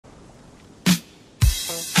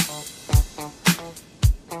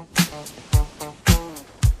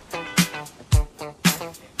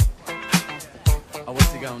Oh, what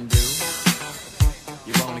you gonna do?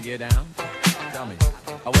 You wanna get down? Tell me.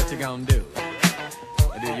 Oh, what you gonna do?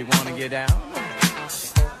 Do you wanna get down?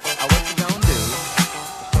 Oh, what you gonna do?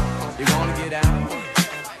 You wanna get down?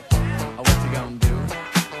 Oh, what you gonna do?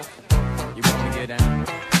 You wanna get down?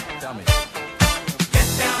 Tell me. Get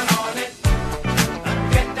down on it.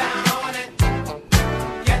 Get down on it.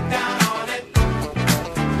 Get down on it.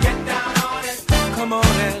 Get down on it. Come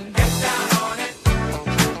on in. Get down on it.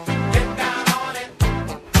 Get down on it.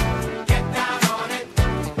 Get down on it.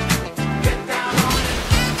 Get down on it.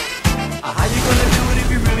 How you gonna do it if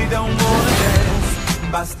you really don't wanna dance?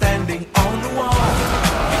 By standing on the wall.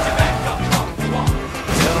 Get your back up off the wall.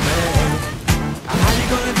 Tell me. How you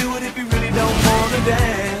gonna do it if you really don't wanna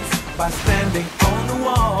dance? By standing on the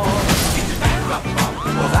wall. Get your back up off the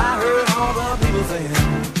wall. 'Cause I heard all the people saying,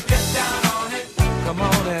 get down on it. Come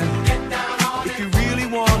on in. Get down on it. If you really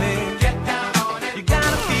want it, get down on it. You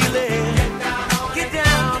gotta feel it. Get down on it. Get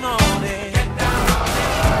down on it. Get down on it.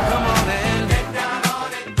 Come on in. Get down on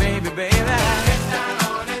it. Baby, baby. Get down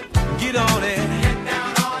on it. Get on it. Get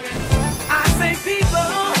down on it. I say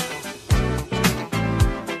people.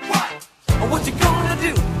 What you gonna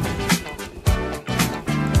do?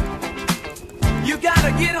 You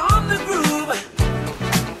gotta get on the groove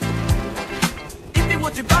if you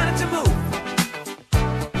want your body to move.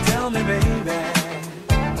 Tell me, baby,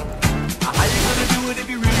 how you gonna do it if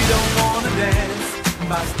you really don't wanna dance?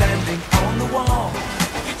 By standing on the wall.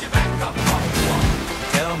 Get your back up on the wall.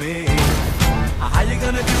 Tell me, how you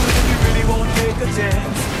gonna do it if you really won't take a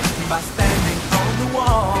chance? By standing on the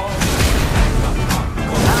wall.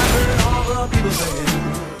 I heard all the people saying,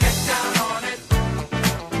 get down on it,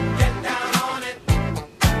 get down on it,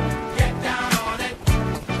 get down on it,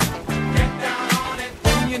 get down on it.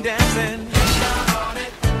 When you're dancing, get down on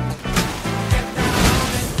it, get down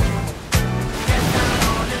on it, get down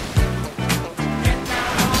on it, get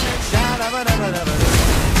down on it. Sha-da-ba-da-ba-da-ba.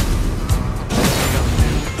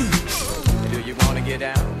 Do you wanna get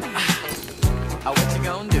down? Oh, what you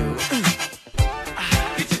gonna do?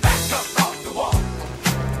 Get your back up off the wall.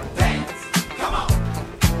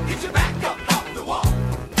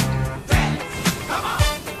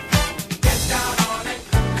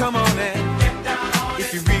 Come on in, get down on it.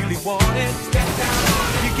 If you really want it, get down on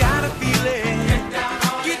it. You gotta feel it, get down on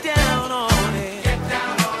it. Get down on it, get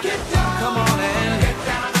down on it. Get down. Come on in, get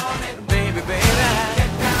down on it. Baby, baby,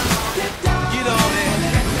 get down on it. Get down. Get on it,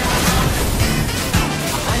 get down on it.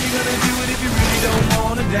 How you gonna do it if you really don't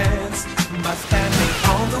wanna dance? By standing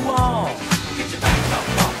on the wall. Get your back up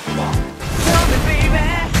off the wall. Tell me, baby,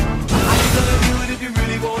 how you gonna do it if you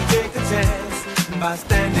really won't take a chance? By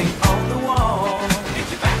standing on the wall.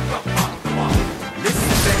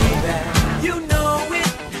 Listen, baby, you know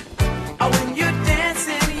it. Oh, when you're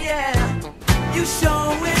dancing, yeah, you show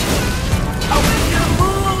it. Oh, when you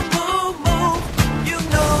move, move, move, you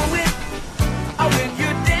know it. Oh, when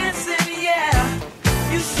you're dancing, yeah,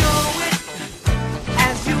 you show it.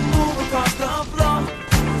 As you move across the floor,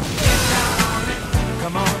 get down on it.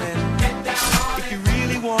 Come on in, get down on it. If you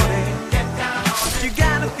really want it, get down on it. You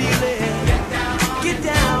gotta feel it. Get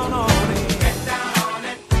down on it. Get down on it. Get down on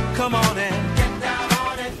it. Come on in.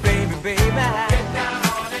 Baby, get down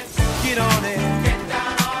on it, get on it, get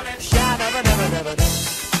down on it, sha-da-ba-da-ba-da-ba-da.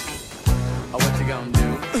 Oh, what you gonna do?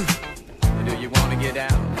 Do you wanna get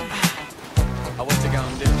down? Oh, what you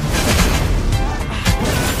gonna do?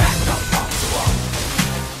 Back up off the wall.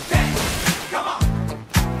 Dance, come on.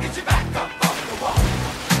 Get your back up off the wall.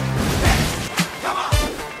 Dance, come on.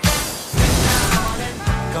 Get down on it.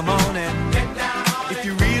 Come on in. Get down on it. If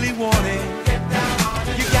you really want it, get down on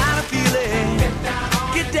it. You gotta feel it.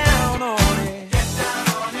 Get down on it. Get down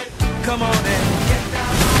on it. Get down on it. Come on in. Get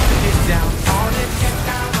down on it. Get down on it. Get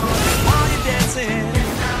down on it. While you're dancing,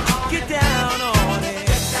 get down on it.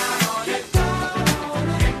 Get down on it. Get down on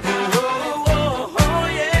it. Oh, oh, oh,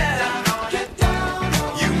 yeah. Get down on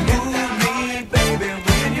it. You move me, baby,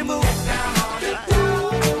 when you move. Get down on it.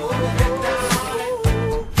 Get down on it.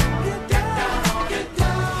 Get down on it. Get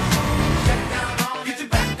down on it. Get down on it. Get your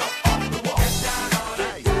back up off the wall. Get down on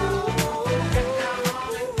it.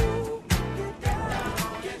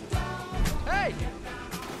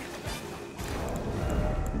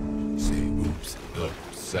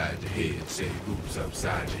 Upside your head, say oops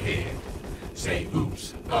upside your head. Say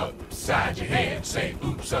oops upside your head. Say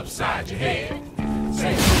oops upside your head.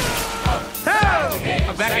 Say oops upside your head.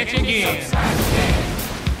 I'm back at you again.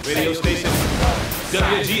 Radio station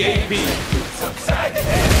WGAP. Oops upside your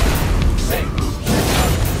head. Say oops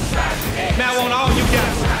upside your head. Now on all you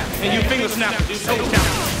guys and you finger snappers, you toe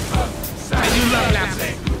counters, and you love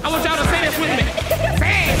lappers, I want y'all to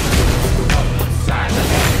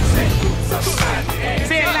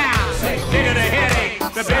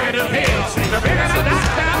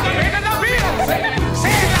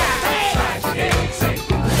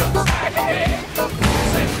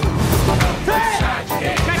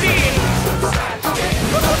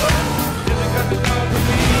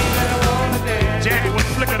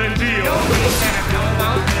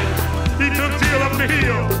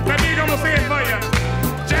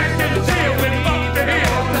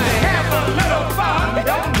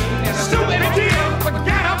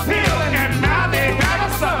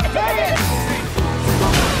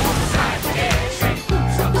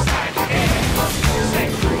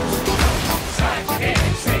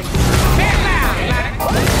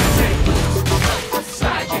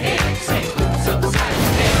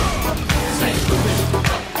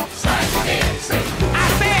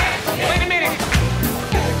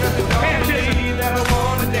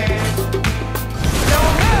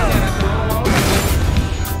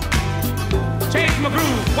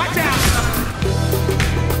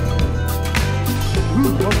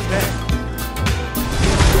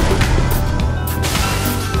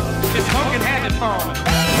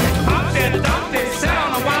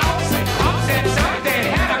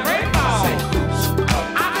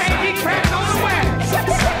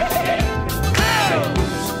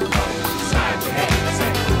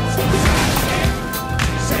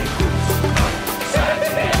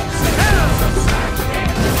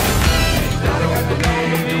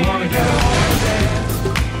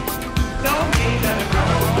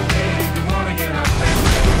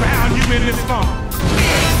you in this funk.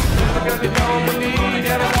 Because you don't believe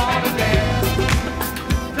that I wanna dance.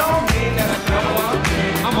 Don't mean that I don't want to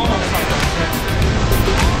dance. I'm on something.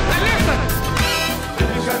 Now listen.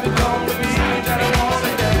 Because you don't believe that I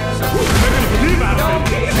wanna dance. They're gonna believe I don't. Don't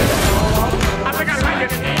mean that I don't want to dance. I think I like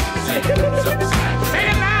it. Say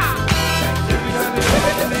it loud. Because you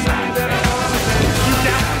don't believe that I wanna dance. You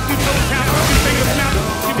tap, you toe tap, you finger snap,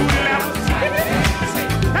 you booty lap.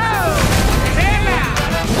 Oh, say it loud.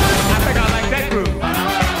 I think I like that groove.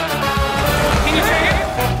 Can you sing it?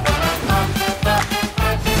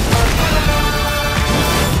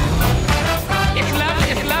 It's lovely,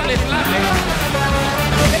 it's lovely, it's lovely.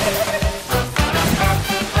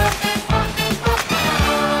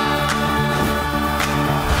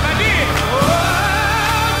 I did.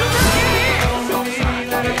 Don't believe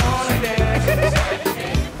that I wanna dance.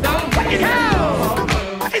 Don't fucking hell.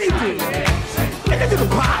 What can you do? Let me do the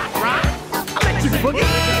pop, right? I'll let you boogie.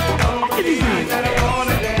 What can you do? That I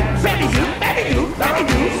wanna dance. Baby you, baby you, baby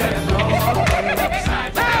you. Oh!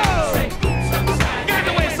 Get out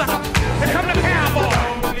the way, sucker. Here come the cowboy.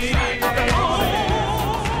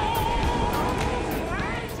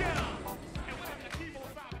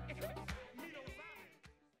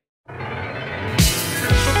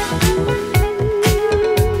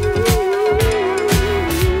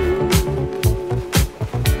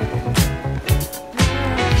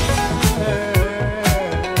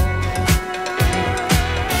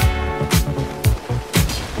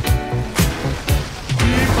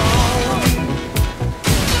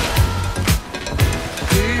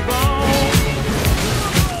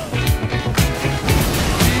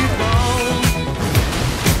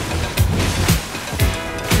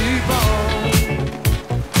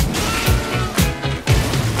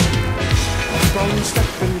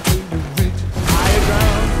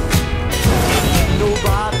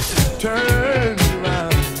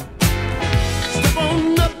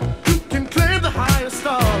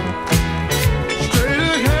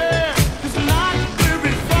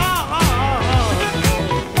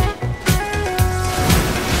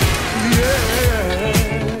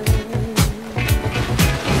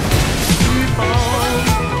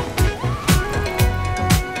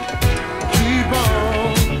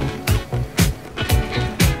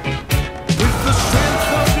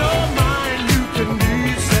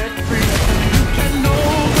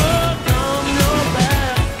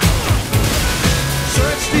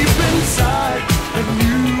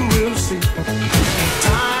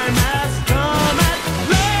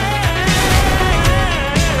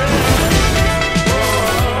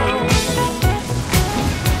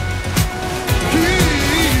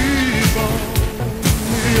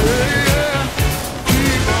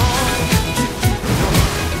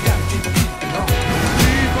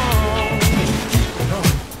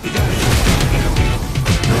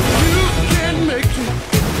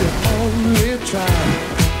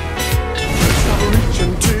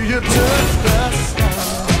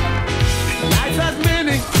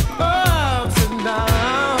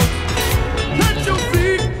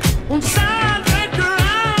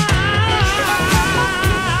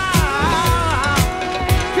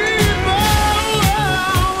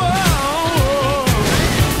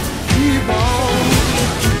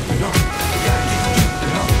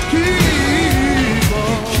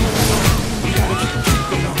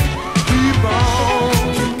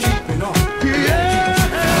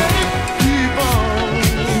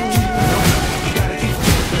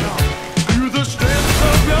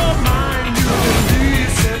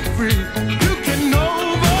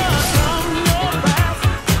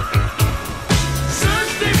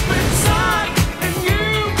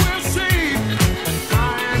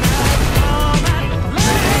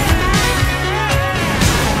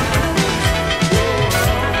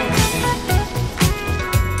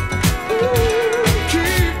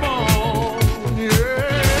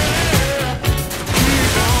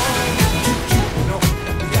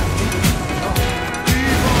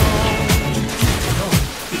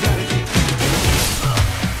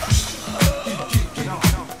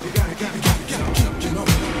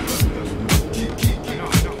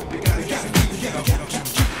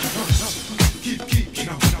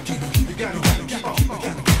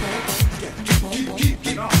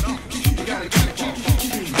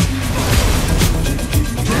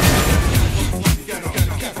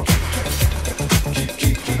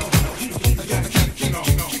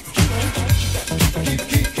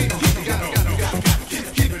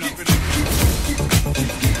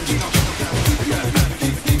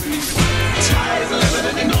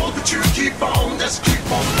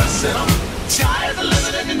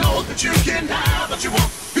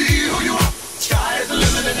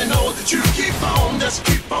 just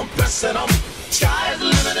keep on pressing on. Sky is the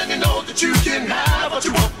limit and you know that you can have what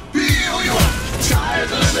you want. Be who you are. Sky is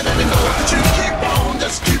the limit and you know that you keep on,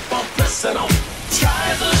 just keep